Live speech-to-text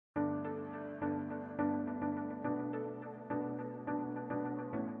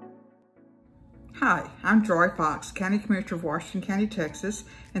Hi, I'm Joy Fuchs, County Commissioner of Washington County, Texas,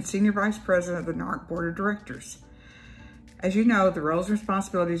 and Senior Vice President of the NARC Board of Directors. As you know, the roles and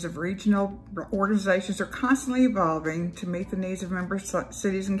responsibilities of regional organizations are constantly evolving to meet the needs of member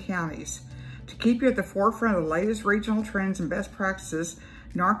cities and counties. To keep you at the forefront of the latest regional trends and best practices,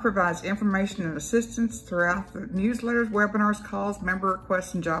 NARC provides information and assistance throughout the newsletters, webinars, calls, member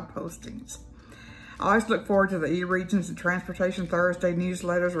requests, and job postings. I always look forward to the e-Regions and Transportation Thursday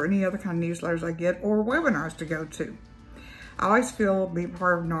newsletters or any other kind of newsletters I get or webinars to go to. I always feel being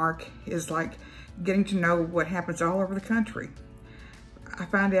part of NARC is like getting to know what happens all over the country. I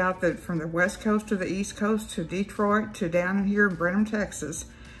find out that from the West Coast to the East Coast to Detroit to down here in Brenham, Texas,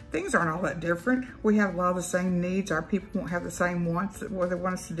 things aren't all that different. We have a lot of the same needs. Our people won't have the same wants that what they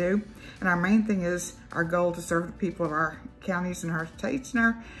want us to do. And our main thing is our goal to serve the people of our counties and our states and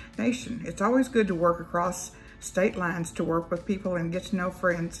our nation. It's always good to work across state lines to work with people and get to know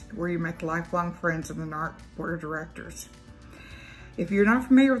friends where you make lifelong friends in the NARC Board of Directors. If you're not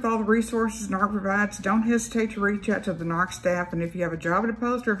familiar with all the resources NARC provides, don't hesitate to reach out to the NARC staff. And if you have a job to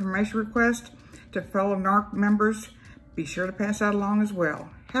post or information request to fellow NARC members, be sure to pass that along as well.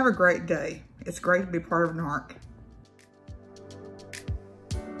 Have a great day. It's great to be part of NARC.